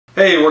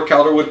Hey, we're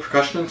Calderwood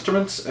Percussion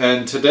Instruments,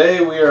 and today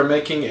we are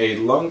making a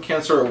lung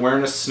cancer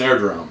awareness snare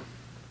drum.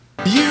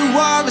 You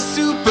are a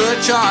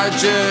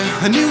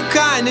supercharger, a new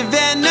kind of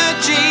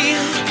energy.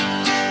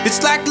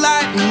 It's like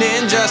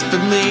lightning just for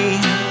me.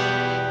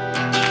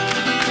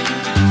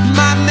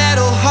 My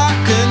metal heart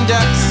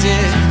conducts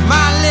it,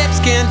 my lips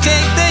can't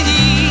take the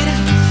heat.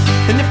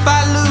 And if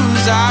I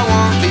lose, I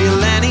won't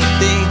feel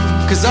anything,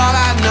 cause all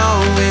I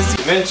know is...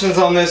 Dimensions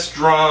on this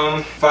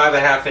drum,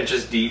 5.5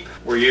 inches deep.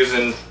 We're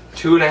using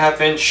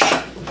 2.5-inch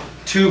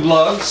tube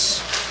lugs,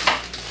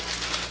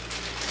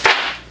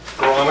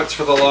 grommets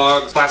for the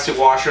lugs, plastic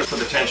washers for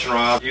the tension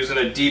rod, using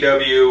a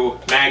DW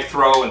mag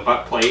throw and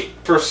butt plate.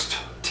 First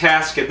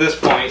task at this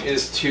point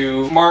is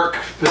to mark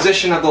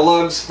position of the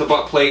lugs, the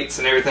butt plates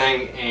and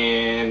everything,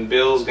 and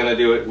Bill's gonna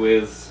do it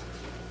with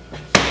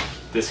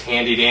this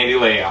handy dandy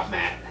layout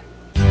mat.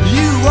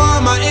 You are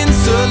my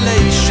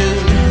insulation,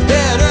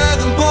 better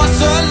than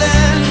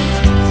porcelain,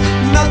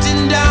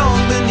 melting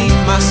down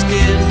beneath my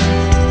skin.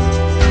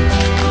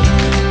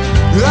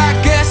 I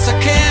guess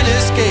I can't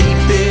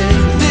escape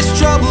it, this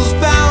trouble's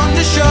bound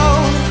to show,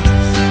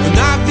 and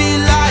I'd be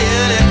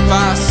lying if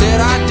I said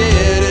I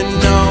didn't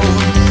know.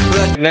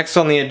 But next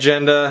on the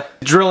agenda,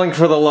 drilling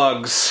for the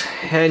lugs,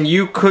 and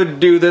you could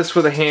do this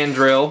with a hand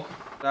drill.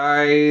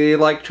 I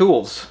like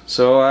tools,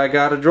 so I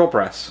got a drill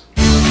press.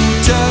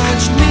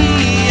 touch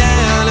me,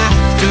 and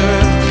after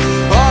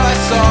all I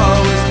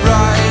saw was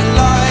bright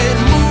light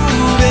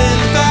moving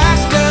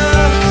faster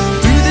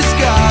through the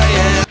sky.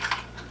 And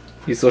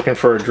he's looking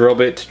for a drill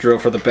bit to drill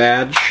for the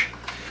badge,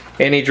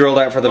 and he drilled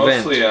out for the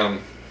vent. Mostly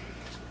I'm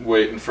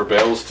waiting for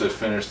Bales to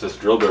finish this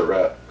drill bit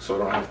rat so I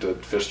don't have to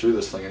fish through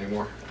this thing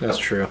anymore. That's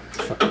true.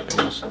 Fucking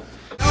Bales.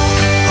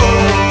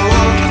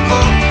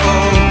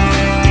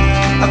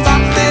 I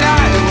thought that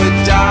I would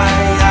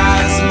die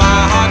as my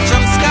heart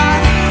jumped sky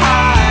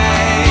high.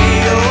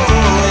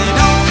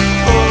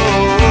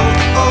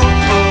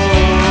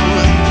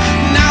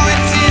 Now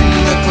it's in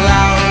the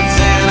clouds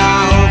and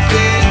I hope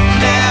it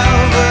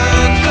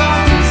never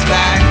comes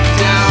back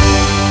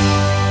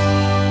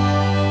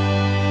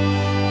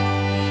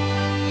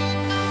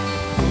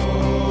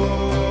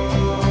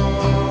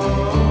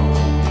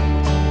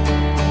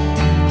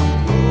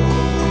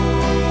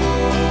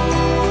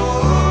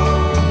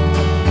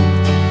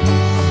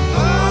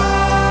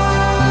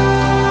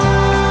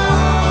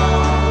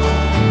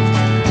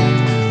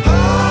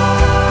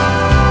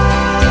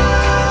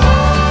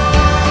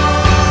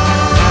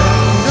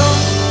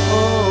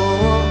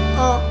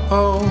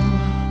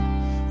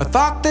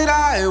thought that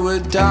I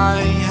would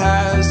die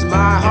as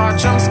my heart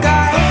jumped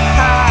sky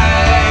high.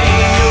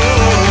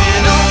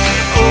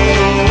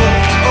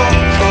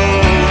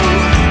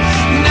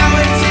 Now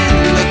it's in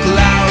the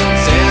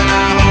clouds and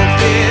I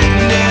hope it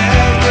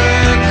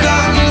never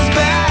comes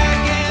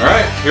back.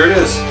 Alright, here it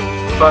is.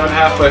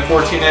 5.5 by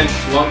 14-inch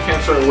lung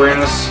cancer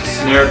awareness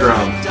snare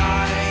drum.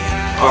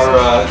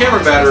 Our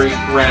camera battery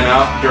ran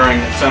out during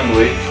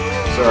assembly.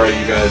 Sorry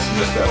you guys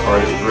missed that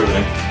part, it was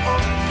riveting.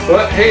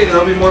 But hey,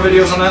 there'll be more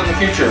videos on that in the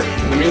future.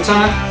 In the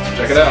meantime,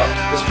 check it out.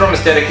 This drum is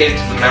dedicated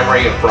to the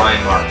memory of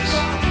Marques,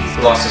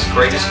 who lost his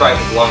courageous fight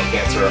with lung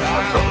cancer on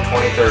October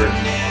 23rd,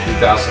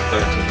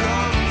 2013.